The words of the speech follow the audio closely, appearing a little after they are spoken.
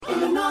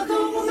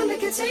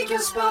can take your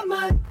spot,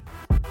 my.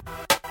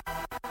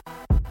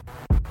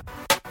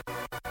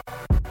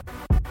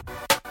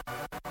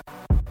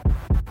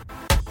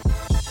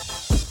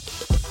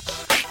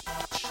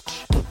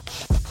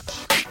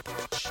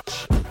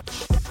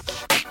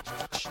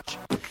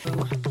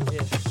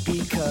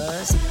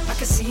 Because I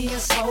can see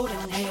us holding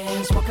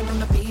hands, walking on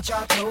the beach,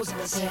 our toes in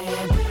the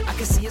sand. I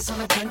can see us on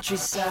the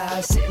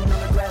countryside, sitting on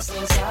the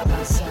grassland side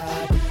by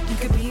side. You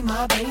could be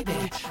my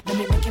baby, let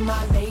me make you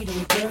my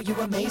lady. Girl, you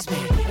amaze me,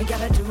 ain't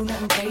gotta do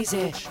nothing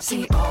crazy.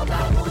 See, all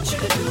I want you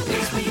to do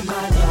is be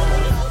my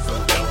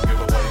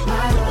love.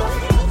 My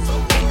love.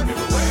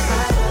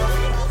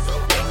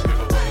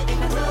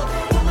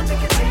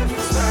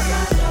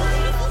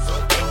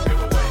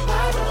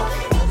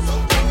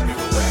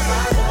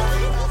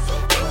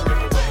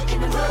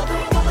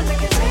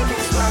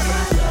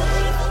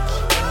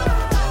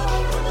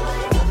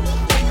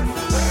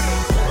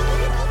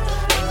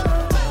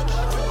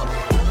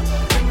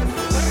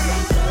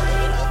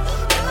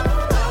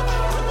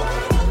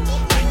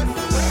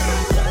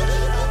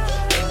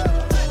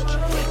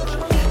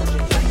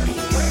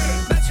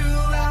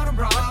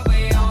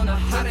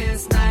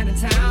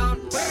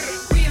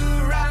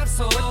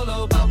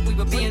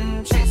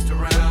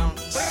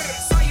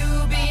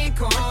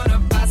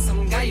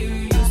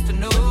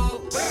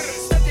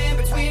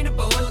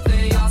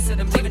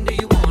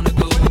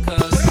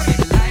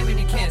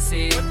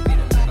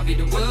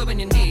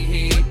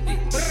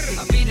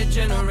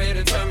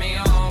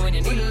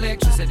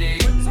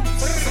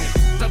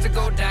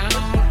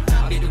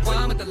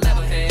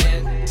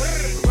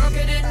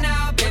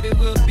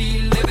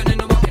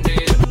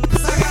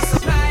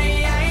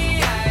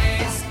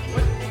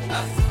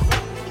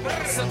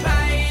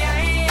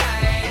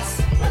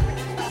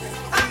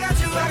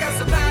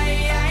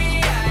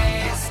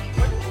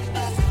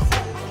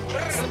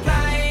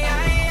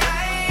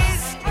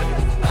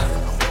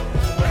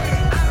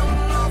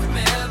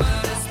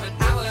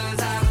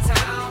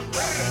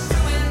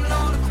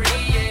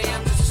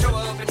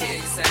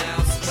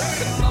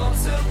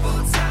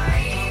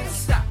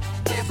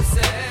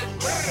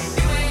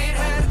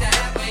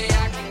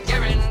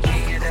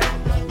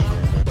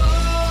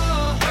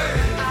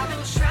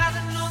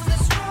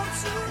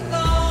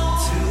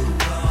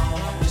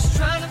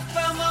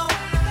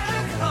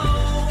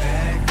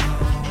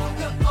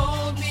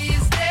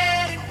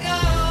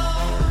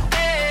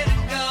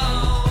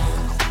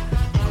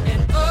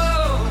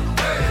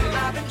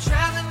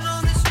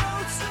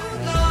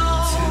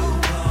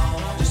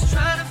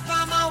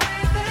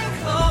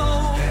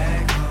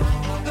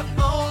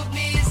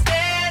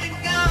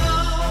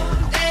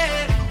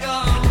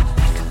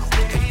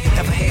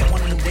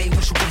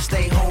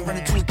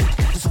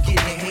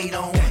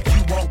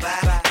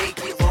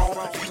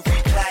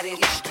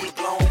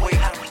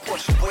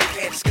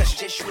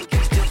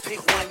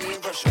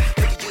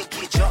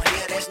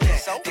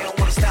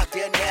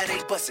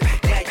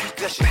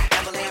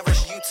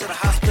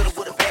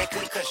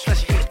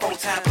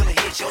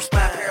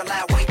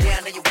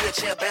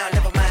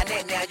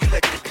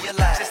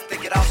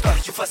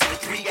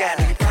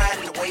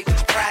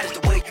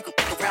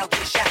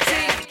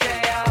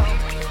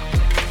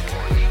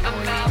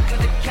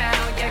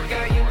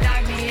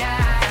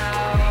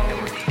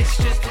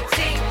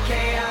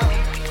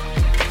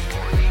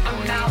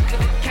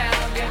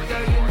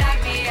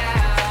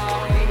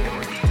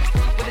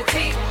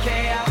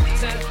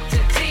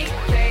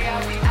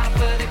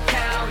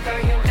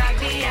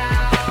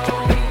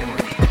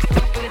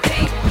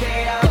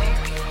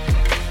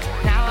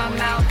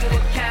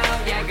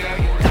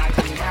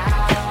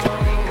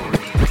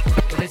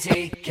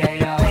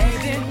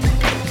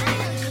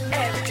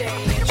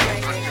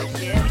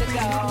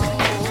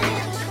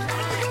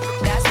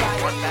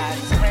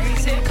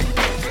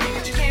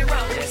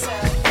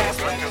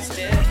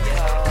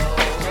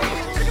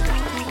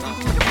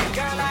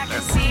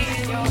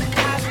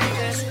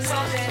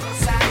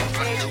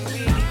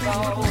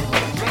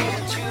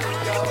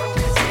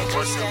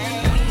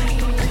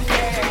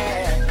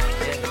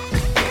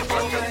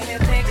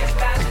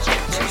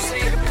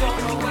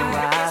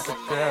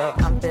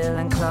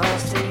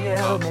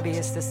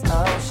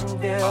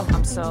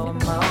 So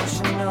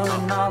emotional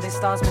and all these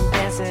thoughts been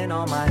dancing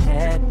on my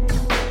head.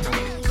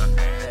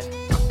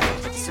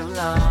 Too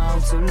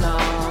long, too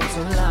long,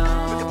 too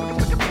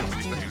long.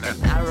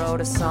 I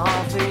wrote a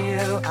song for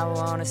you, I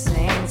wanna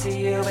sing to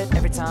you, but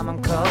every time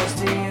I'm close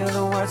to you,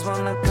 the words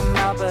wanna come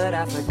out, but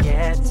I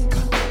forget.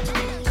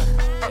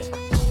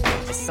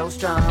 It's so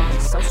strong,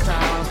 so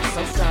strong,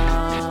 so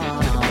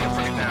strong.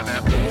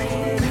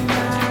 It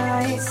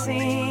might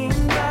seem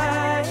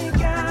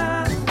like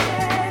I'm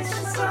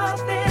missing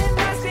something.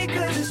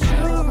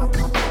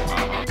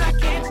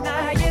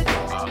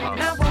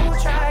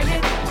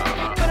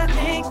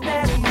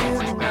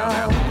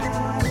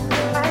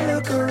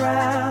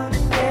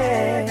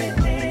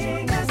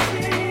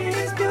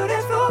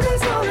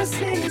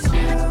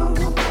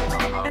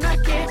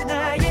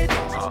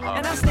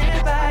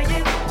 Stand by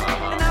it,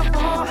 and I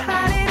won't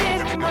hide it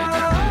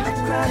anymore.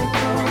 Gotta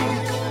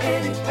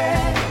go.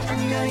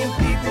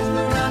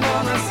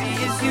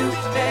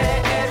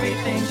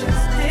 everything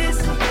just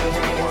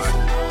disappears.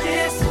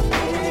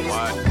 Disappears.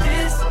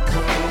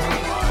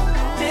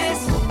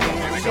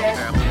 Disappears.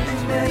 Yeah. A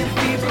million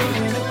people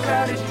in a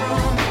crowded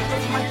room.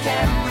 If my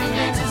camera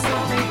lenses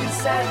only been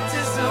set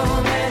to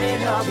zoom, and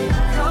it all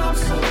becomes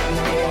so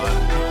clear.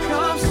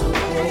 Becomes so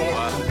clear.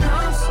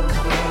 Becomes so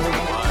clear.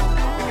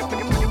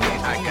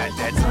 I got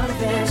that tunnel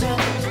vision.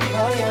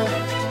 Oh yeah.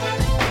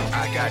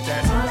 I got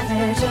that tunnel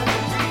vision.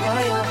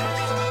 Oh yeah.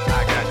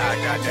 I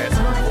got that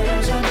tunnel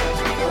vision.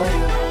 Oh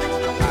yeah.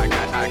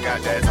 I got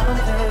that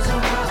tunnel vision.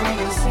 I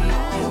only see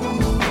you.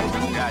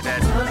 got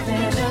that Tunnel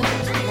vision.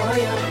 Oh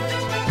yeah.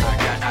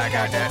 I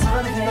got that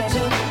tunnel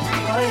vision.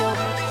 Oh yeah.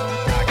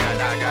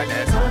 I got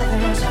that Tunnel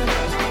vision.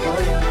 Oh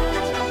yeah.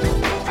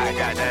 I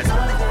got that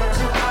Tunnel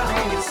vision. I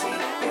only see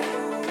you.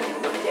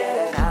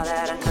 Yeah. Now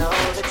that I know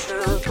the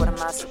truth, what am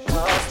I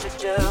supposed to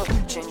do?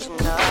 Changing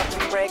up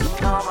and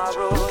breaking all my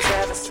rules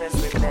ever since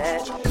we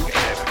met.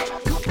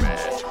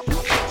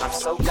 I'm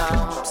so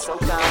gone, I'm so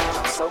gone,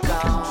 I'm so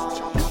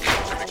gone.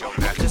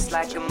 Just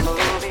like a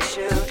movie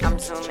shoot, I'm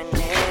zooming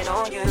in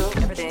on you.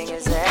 Everything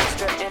is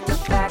extra in the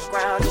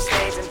background, just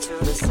fades into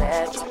the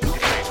set.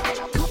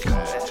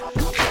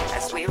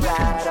 As we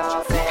ride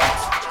off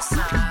edge the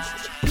sun.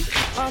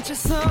 Aren't you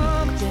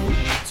something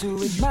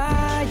to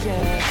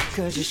admire?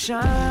 Cause you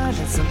shine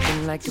like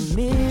something like a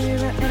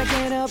mirror, and I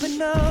can't help but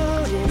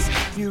notice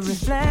you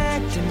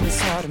reflect in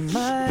this heart of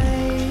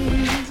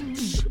mine.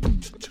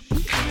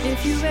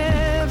 If you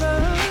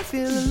ever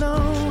feel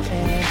alone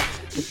and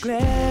the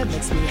glare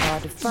makes me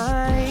hard to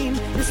find,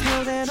 just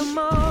know that I'm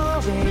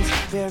always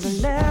very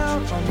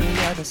loud on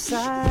the other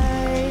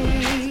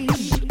side.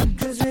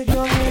 Cause with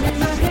your hand in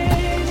my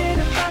hand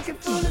and a pocket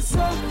full of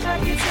soul, I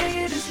can tell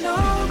you there's no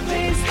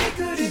place we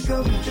couldn't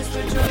go. Just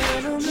put your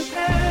hand on the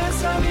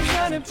past, I'll be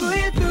trying to pull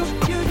you through.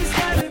 You just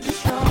gotta be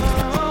strong.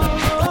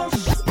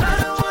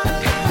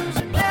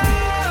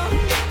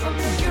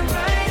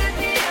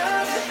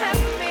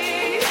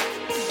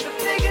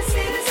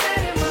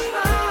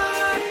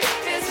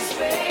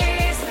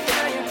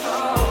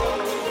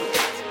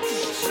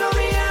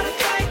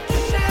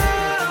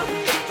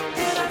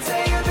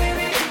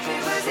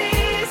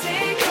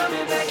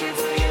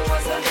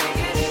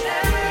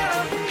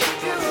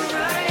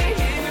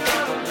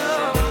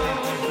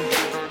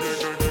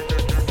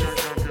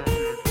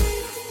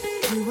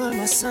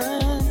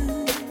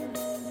 Sun,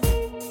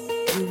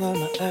 you were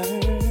my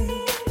earth.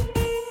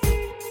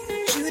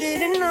 You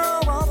didn't know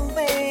all the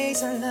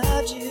ways I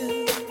loved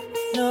you,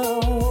 no.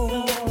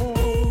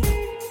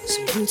 So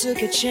you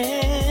took a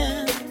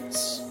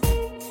chance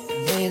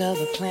and made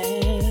other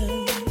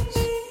plans,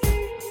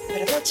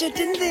 but I bet you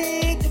didn't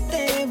think that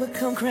they would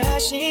come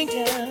crashing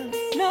down,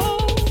 no.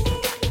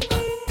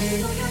 You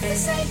don't have to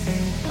say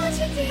what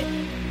you did,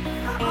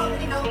 I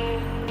already know.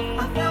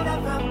 I found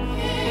out from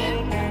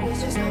him, there was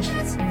just no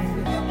chance.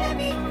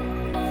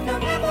 No,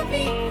 never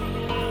be.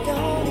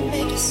 Don't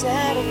make you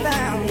sad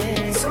about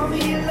it. Told me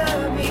you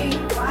love me.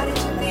 Why did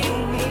you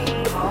leave me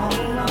all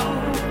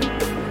alone?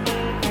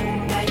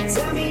 Now you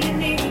tell me you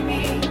need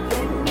me.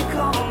 Then you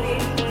call me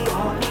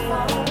on the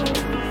phone.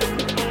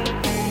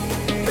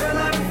 Girl, I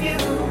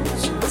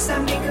refuse. Must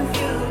have me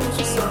confused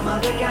with some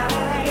other guy.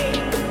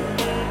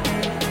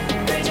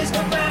 Bridges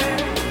go burn.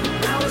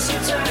 Now it's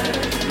your turn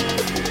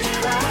to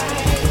cry.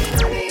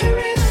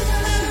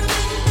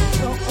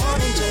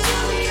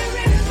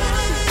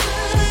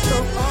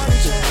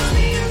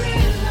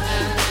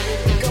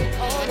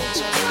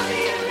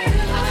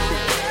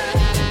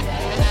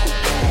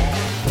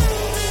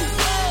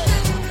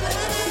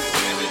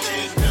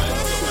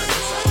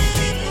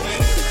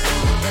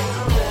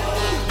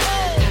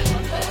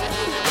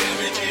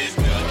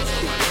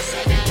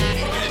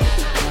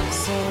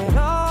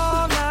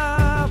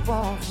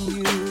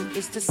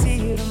 To see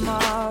you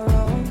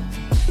tomorrow,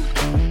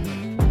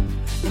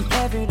 and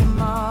every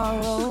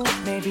tomorrow,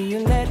 maybe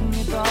you're letting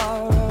me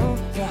borrow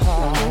your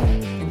heart.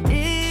 And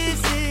is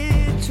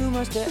it too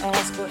much to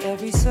ask for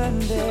every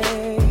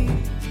Sunday?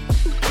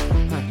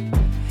 And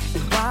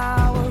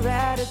while we're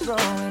at it,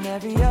 throwing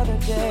every other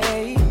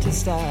day to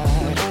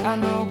start. I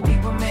know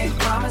people make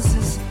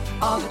promises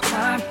all the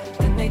time,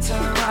 then they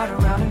turn right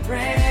around and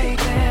break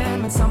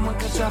them. And someone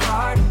cut your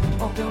heart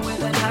open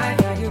with a knife,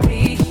 now you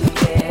bleed.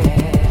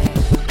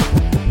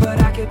 But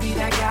I could be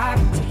that guy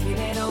to heal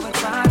it over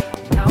time.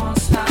 And I won't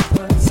stop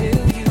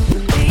until you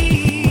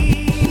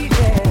believe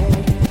it.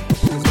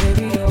 'Cause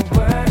baby, you're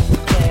worth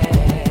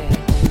it.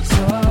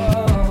 So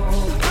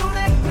don't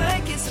act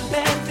like it's a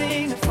bad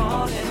thing to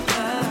fall in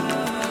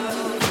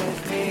love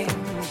with me.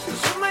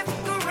 'Cause you might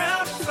look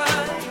around and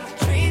find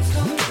dreams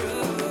come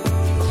true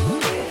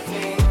with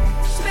me.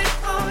 Spend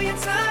all your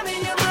time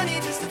and your money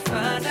just to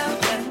find out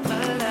that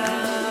my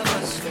love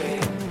was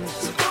free.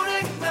 So don't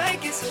act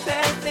like it's a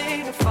bad thing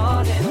to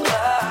fall in love.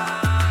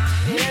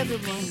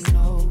 Everyone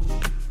knows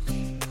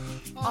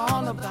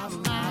all about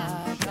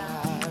my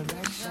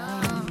direction,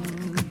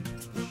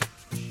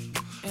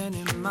 and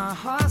in my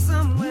heart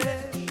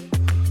somewhere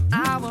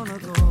I wanna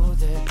go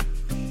there.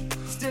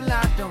 Still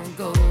I don't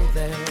go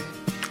there.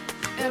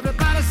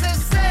 Everybody says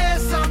say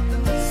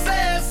something,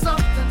 say something.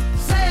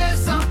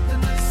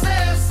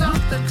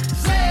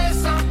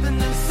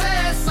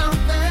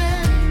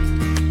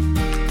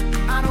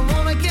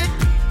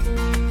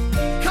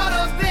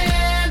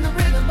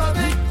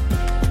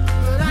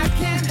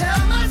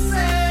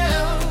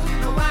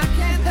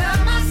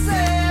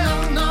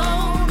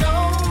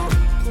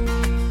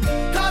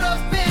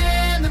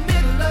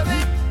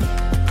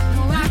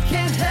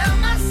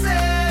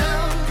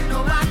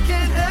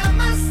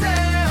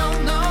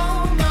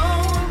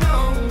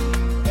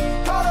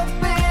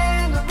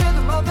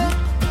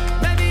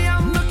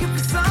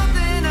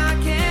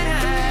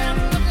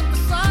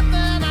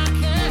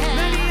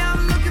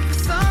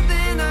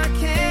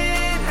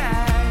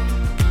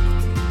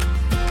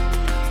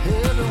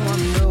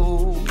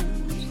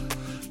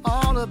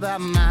 about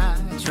my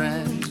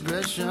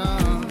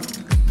transgression.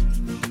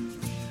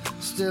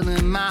 Still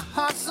in my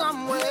heart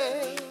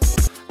somewhere,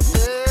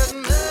 there's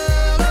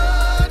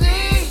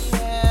melody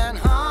and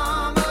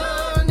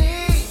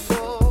harmony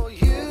for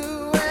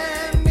you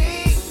and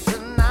me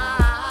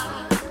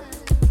tonight.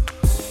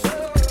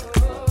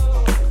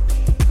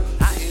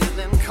 I hear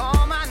them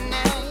call my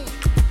name.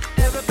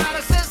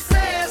 Everybody says,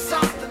 say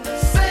something,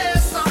 say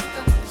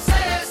something,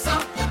 say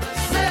something,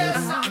 say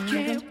something. I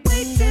can't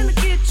wait till I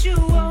get you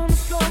on the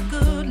floor,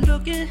 good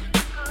looking.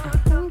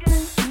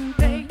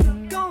 Babe,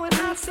 going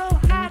hot, so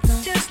hot,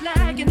 just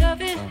like an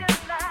oven.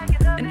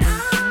 And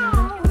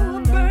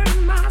I'll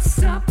burn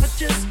myself, I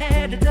just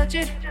had to touch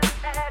it.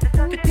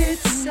 But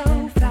it's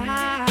so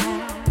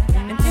fine,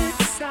 and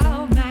it's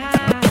all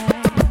mine.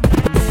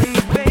 Hey,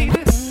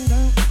 baby,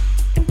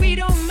 and we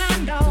don't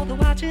mind all the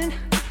watching.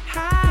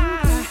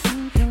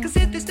 Cause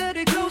if they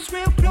study close,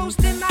 real close,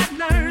 they might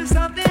learn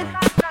something.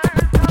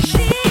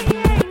 She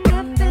ain't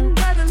nothing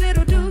but a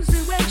little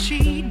doozy when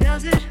she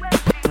does it.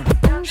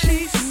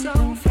 She's so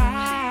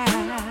fine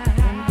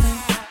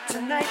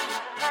tonight.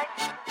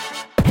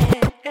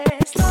 And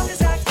as long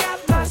as I got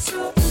my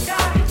suit and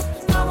tie,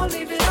 I'ma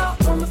leave it all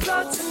on the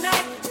floor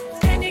tonight.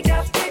 And you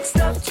got big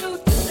stuff to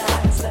the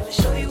nines. Let me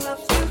show you a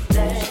few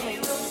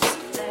things.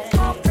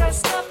 All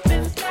dressed up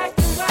in black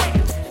and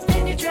white,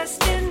 and you're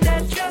dressed in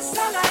that dress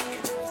I like.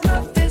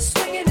 Love is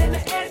swinging in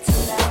the air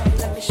tonight.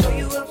 Let me show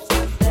you a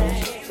few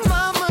things.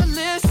 Mama,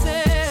 listen.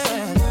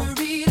 I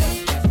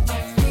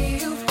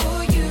feel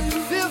for you.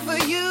 Feel for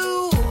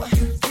you.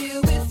 You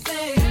deal with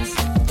things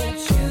that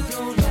you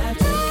don't have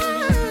to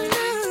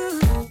do.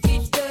 He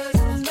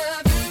doesn't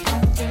love you, I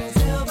can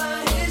tell by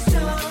his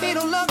tone. He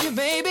don't love you,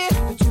 baby.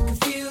 But you can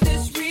feel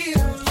this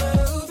real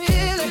love.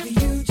 Baby,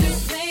 you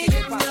just made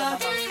it love.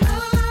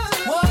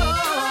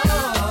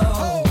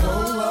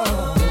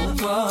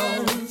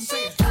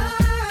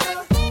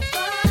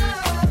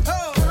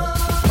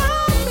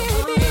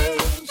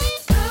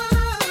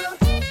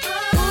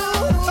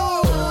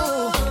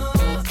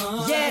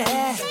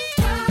 Yeah.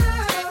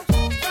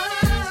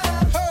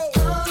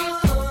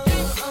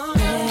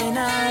 When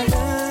I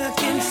look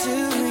into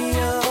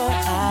your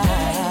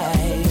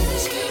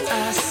eyes,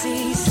 I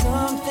see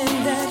something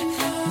that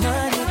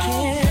money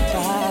can't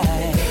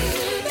buy.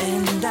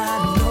 And I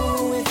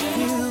know if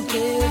you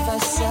give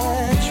us a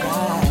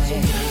try,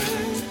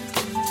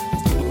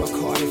 I work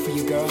harder for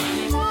you, girl.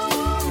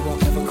 You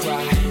won't ever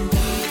cry.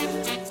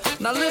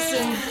 Now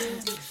listen,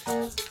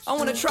 I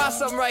wanna try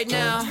something right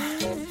now.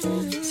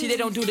 See, they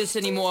don't do this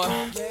anymore.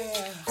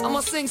 I'm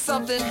gonna sing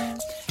something,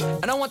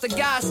 and I want the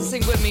guys to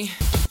sing with me.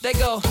 They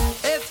go,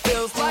 it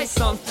feels like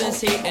something's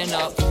heating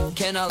up.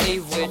 Can I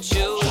leave with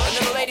you? And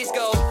then the ladies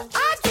go,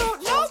 I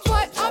don't know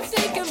what I'm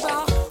thinking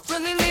about.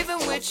 Really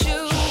leaving with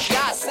you.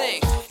 Guys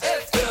sing,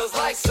 it feels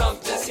like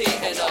something's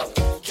heating up.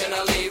 Can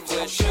I leave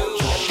with you?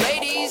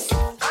 Ladies,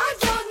 I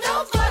don't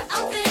know what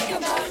I'm thinking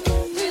about.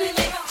 Really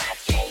leaving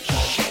with you.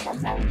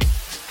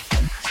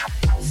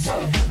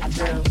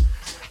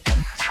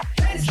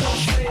 ladies don't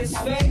say it's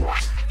fake.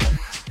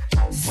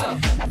 So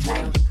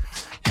real.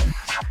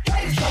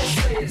 Ladies don't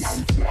say it's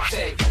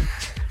fake.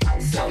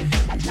 So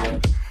real.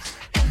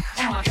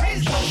 Oh my,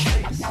 ladies don't say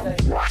it's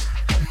fake.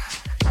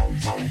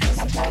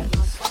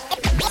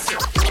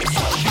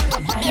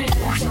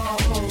 It's all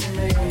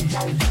homemade.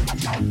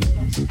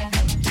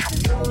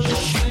 Yours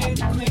ain't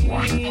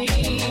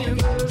clean,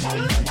 but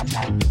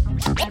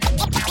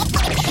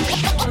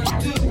wanna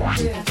do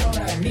with all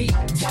that meat.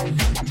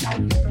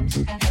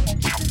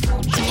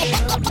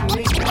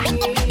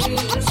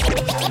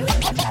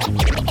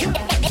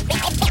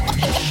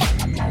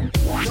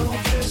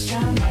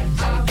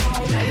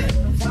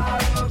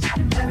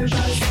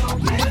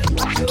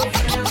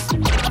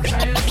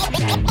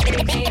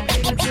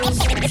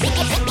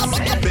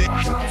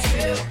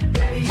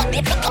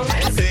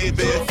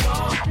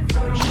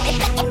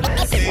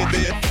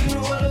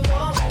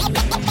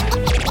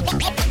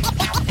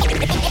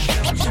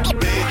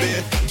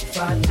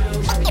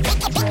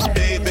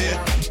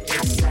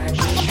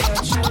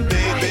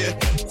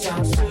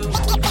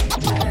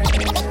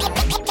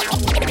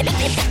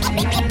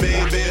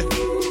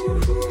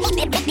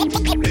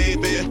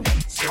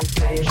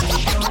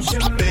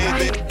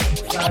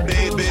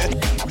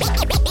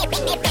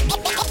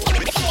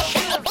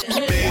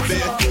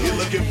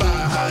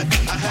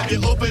 You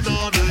open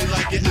all night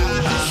like your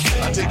eye.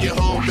 I take you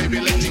home,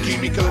 baby, let you keep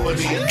me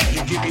company.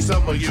 You give me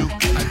some of you,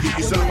 I give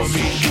you some of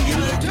me. You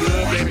look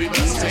good, baby,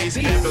 must taste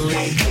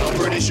heavenly. I'm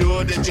pretty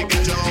sure that you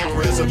got your own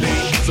recipe.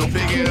 So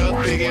pick it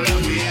up, yeah,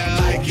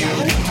 I like you.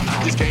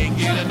 I just can't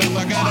get enough,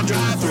 I gotta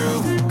drive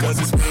through. Cause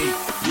it's me,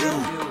 you,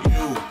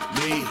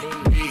 me,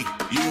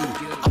 you.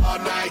 All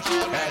night,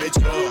 at it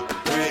your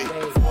way,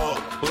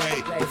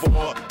 play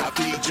before I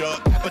feed your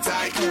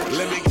appetite.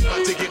 Let me get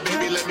my ticket,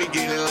 baby, let me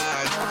get in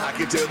line. I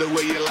can tell the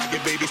way you like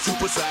it, baby,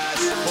 super size.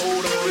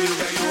 Hold on, you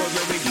got yours,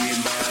 let me get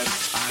mine.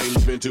 I ain't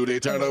leaving till they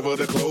turn over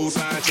the clothes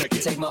sign. Check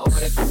it. Take my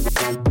order.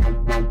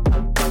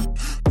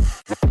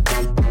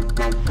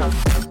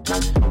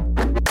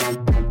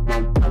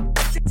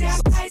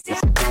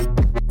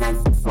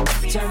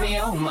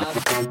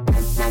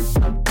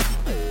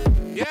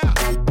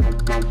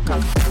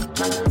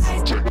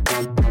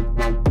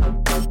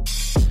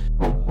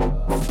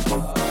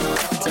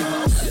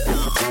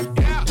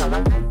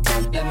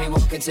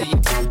 till you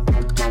turn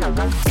me on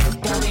my,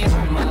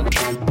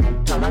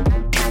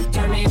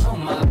 turn me on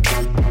my.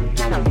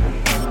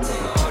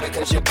 Order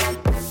 'cause you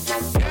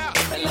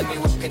and let me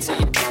walk until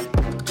you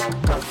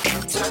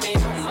turn me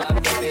on my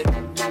baby,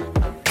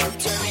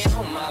 turn me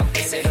on my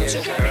baby. Don't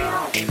you hurry,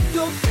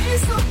 don't be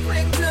so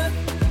quick to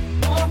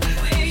walk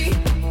away.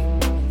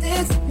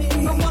 It's me.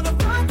 I wanna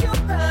rock your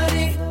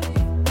body.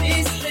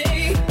 Please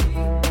stay.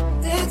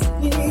 It's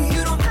me.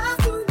 You don't have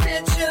to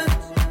mention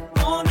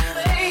on the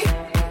way.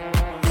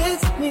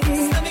 It's me.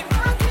 Let me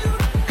rock you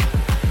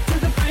to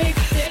the break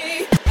of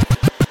day.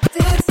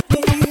 It's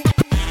me.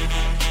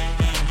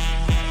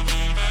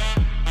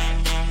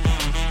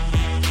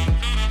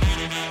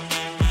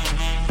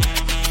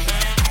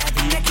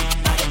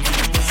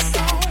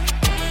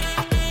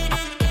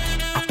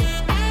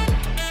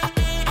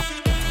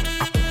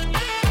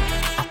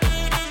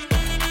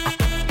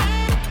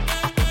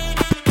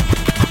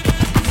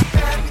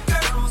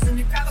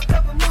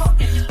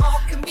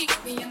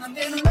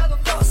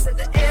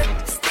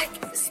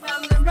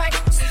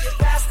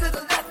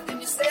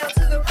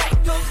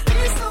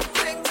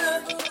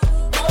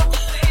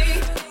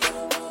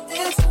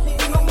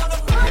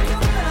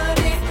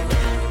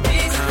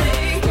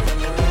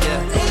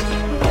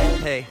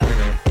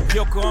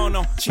 Yoko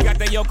Ono, she got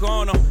that Yoko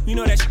Ono. You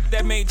know that shit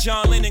that made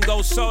John Lennon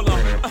go solo.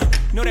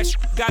 Know that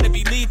shit gotta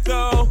be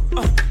lethal.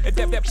 If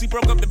that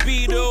broke up the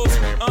Beatles.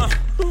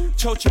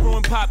 Chochi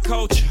ruined pop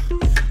culture.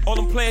 All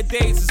them player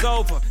days is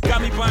over.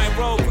 Got me buying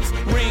Rovers,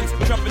 rings,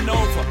 jumping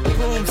over,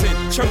 brooms in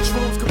church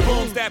rooms,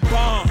 kabooms, that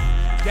bomb,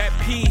 that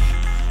pee.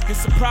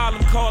 It's a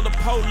problem, call the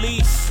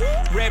police.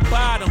 Red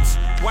bottoms,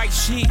 white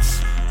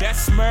sheets,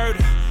 that's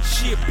murder.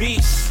 She a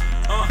beast.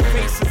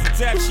 Faces of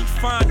death, she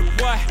find a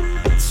what?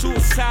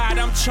 Suicide,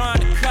 I'm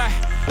trying to cut.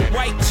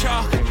 White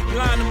chalk,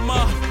 line them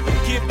up.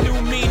 Give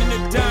new meaning to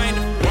dying.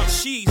 While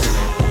she's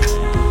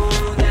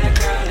ooh, that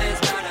girl is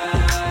murder.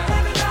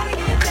 Everybody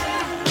get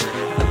down.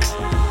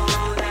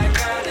 Ooh, that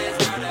girl is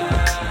murder.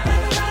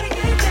 Everybody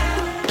get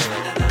down.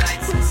 Under the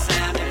lights and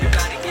sound,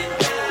 everybody get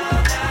down.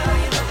 Now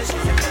you know that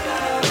she's a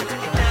killer. Watch it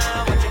get down,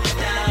 watch it get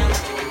down,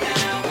 watch it get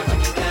down, watch it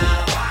get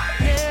down.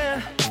 Yeah,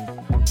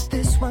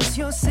 this was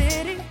your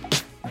city.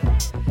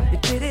 You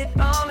did it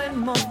all and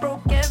more,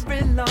 broke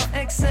every law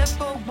except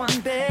for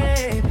one,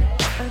 babe.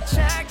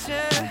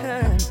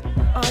 Attraction,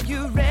 are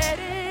you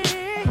ready?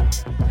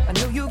 I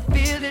know you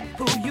feel it,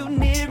 pull you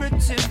nearer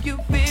till you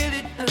feel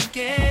it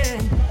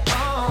again.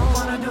 Oh,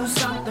 wanna do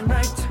something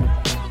right,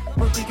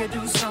 but we could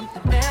do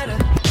something better.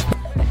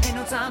 There ain't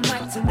no time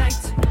like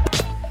tonight,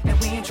 and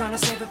we ain't trying to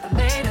save it for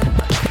later.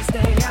 We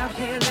stay out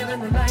here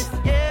living the life,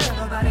 yeah.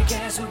 Nobody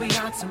cares who we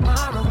are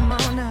tomorrow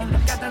morning. And I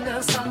got that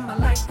little something I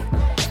like.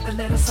 The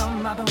little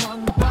something I've been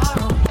wanting to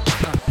borrow.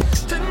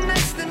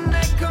 Tonight's the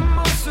night, come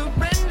on,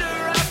 surrender.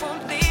 I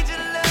won't lead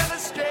your love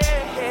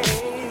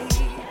astray,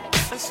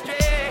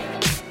 astray,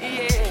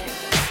 yeah.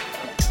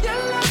 Your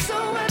love's a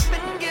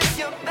weapon, give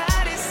your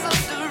body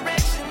some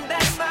direction.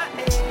 That's my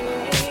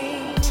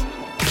aim.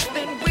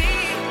 Then we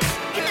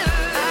could.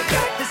 I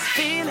got this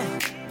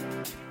feeling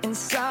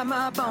inside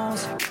my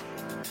bones.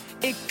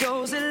 It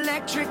goes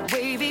electric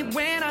wavy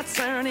when I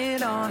turn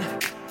it on.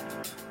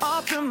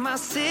 Off from my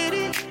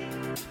city,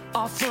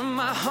 off from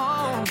my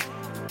home.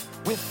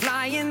 We're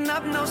flying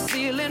up, no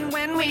ceiling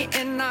when we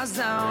in our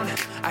zone.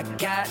 I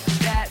got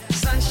that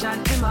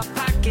sunshine in my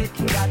pocket,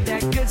 got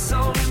that good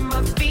soul in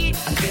my feet.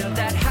 I feel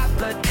that hot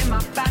blood in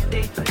my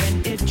body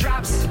when it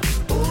drops.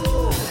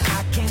 Ooh,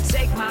 I can't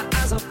take my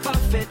eyes off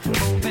of it,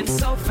 moving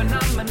so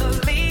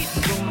phenomenally.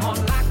 You're more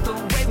like the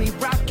way we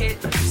rock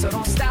it, so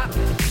don't stop.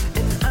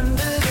 And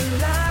under the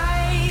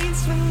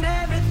lights when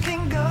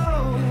everything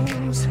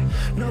goes,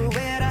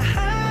 nowhere to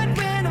hide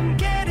when I'm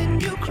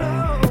getting you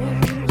close.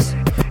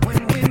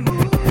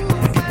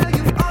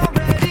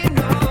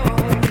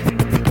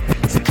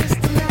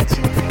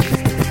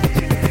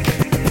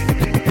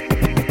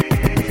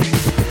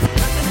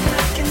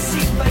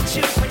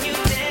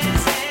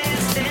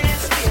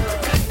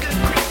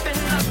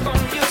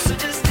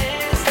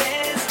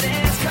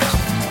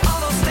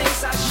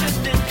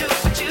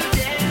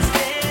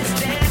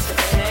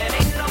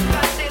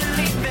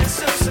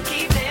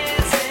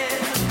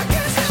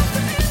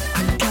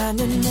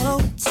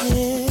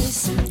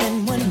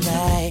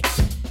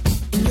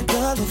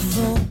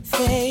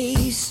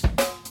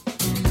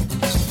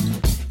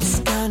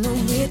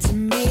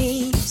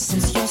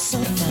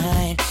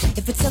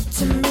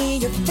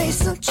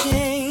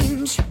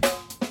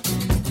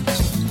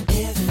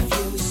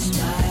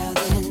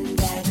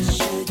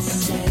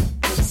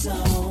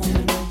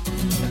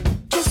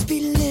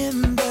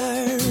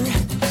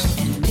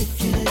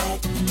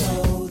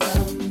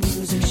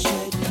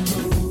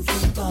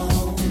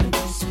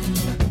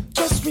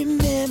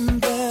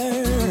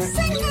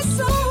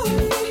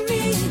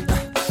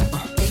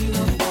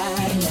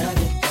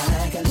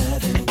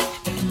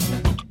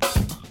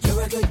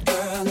 Good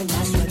girl, and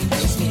that's what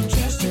makes me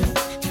trust you.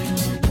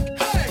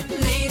 Hey!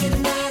 Late at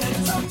night,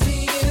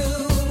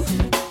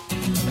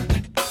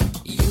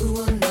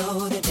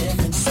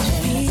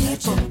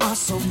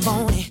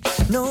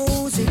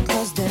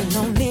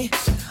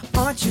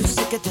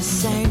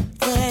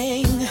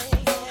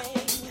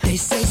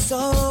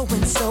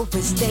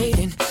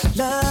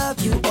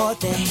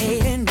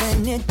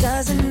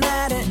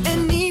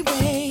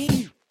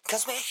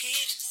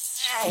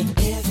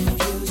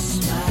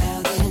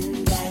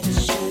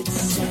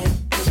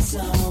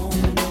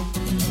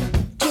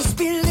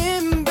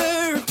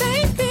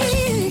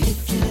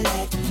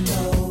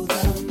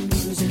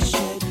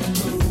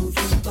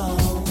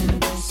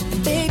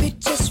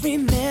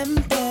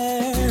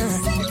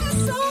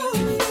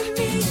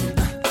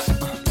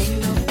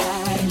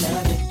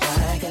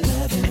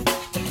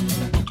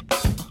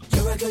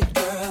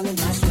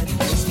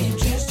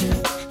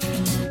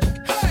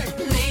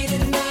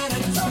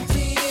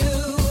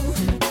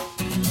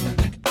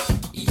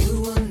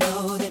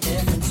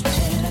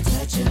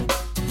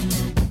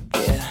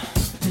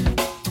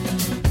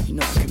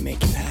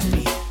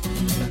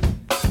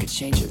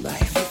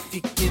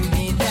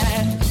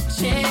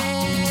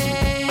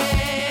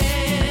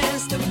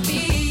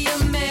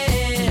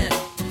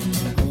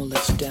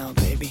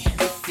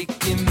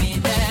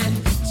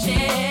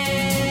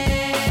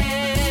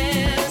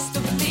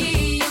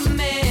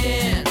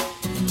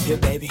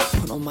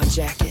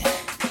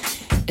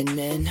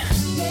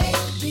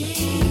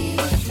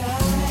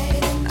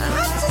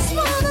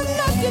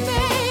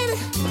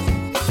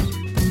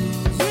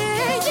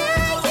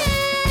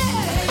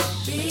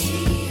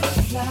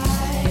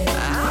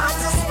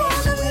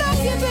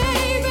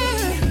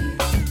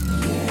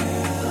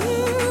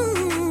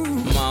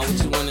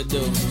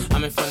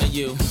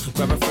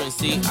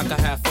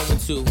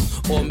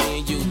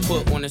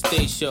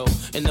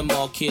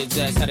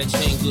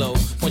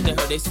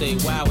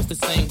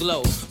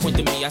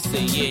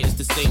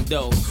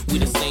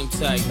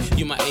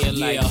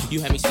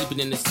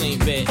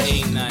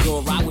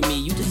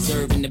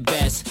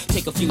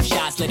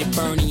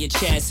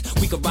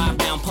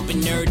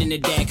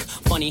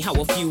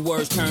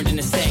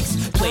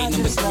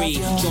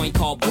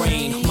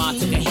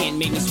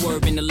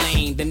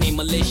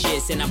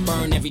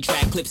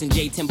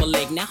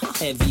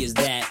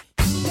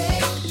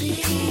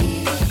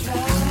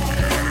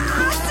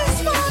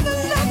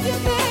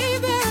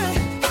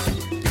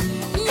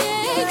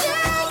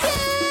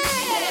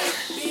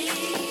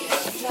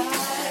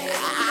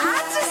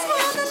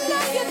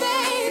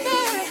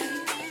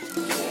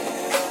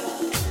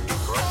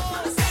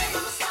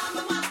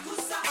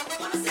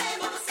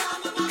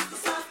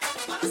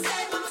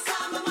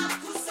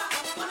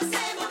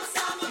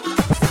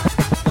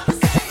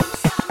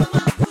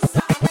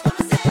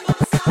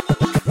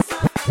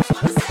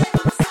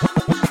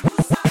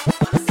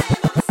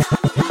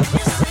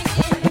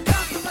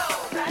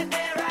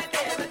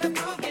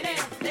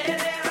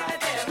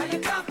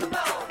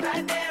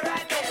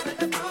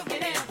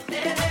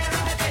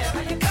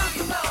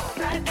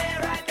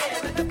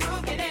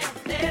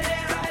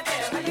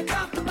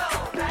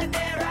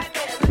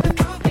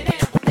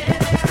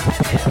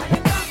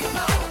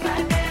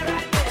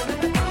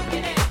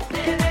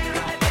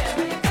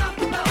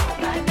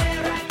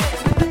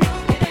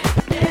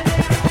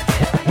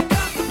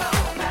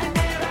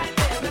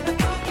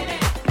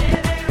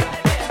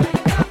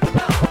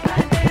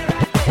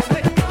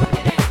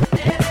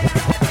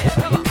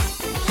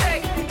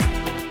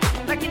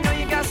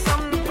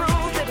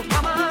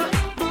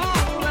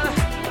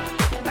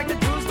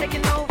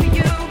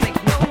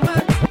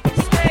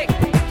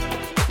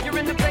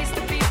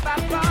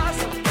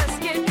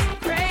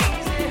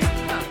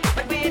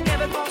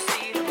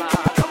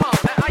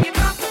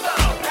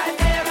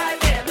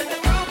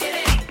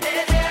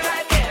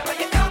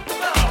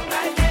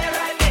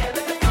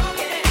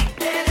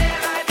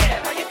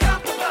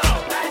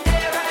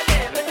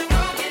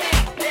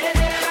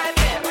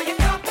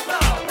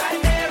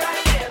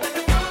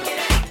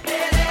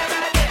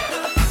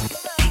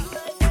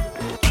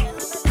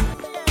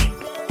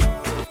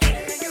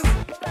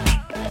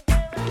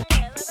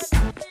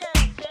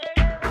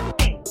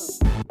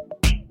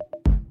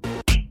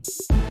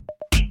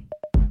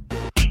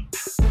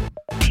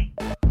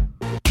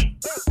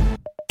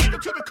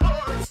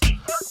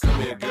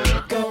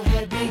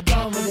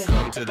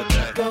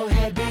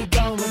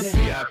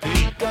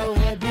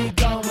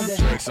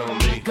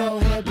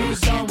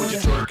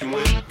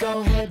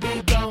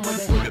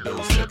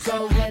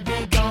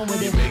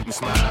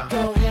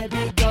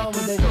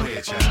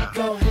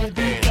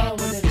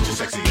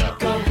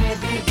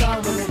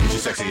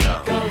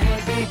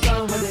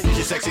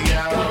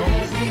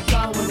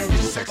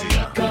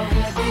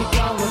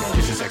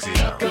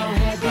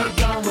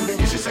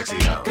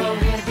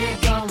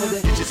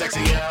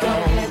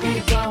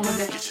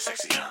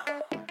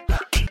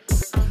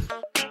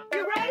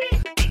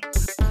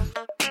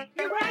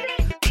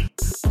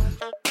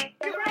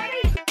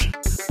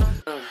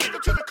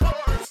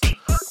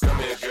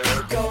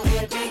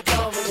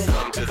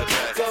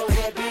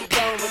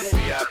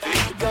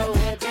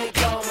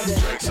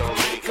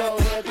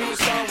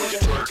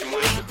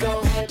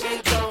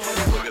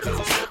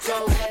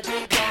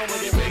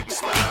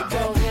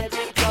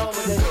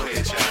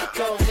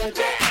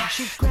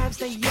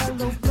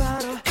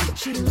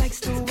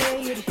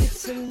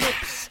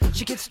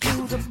 She gets to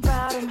the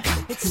bottom,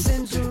 it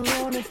sends her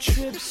on a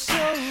trip so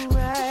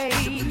right.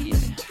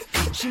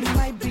 She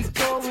might be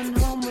going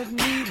home with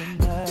me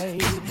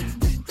tonight.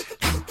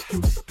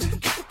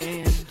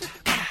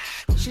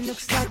 And she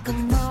looks like a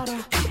model,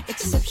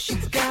 except she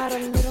got a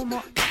little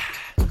more.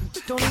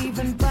 Don't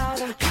even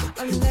bother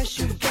unless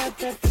you got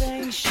that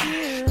thing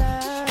she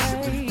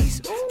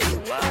likes.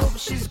 Ooh, I hope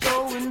she's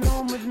going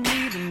home with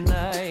me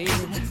tonight.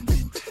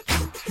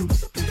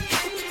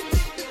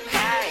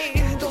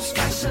 Hey, those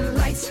flashing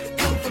lights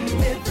come from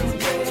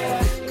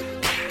everywhere.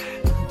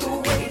 The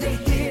way they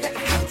hit, I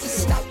have to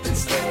stop and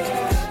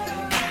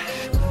stare.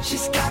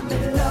 She's got me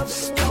love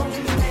stone,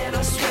 and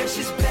I swear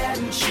she's bad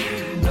and she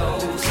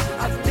knows.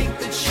 I think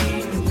that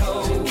she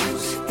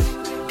knows.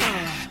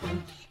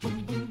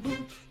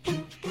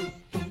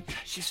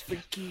 She's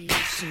freaky,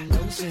 she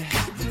knows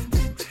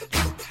it.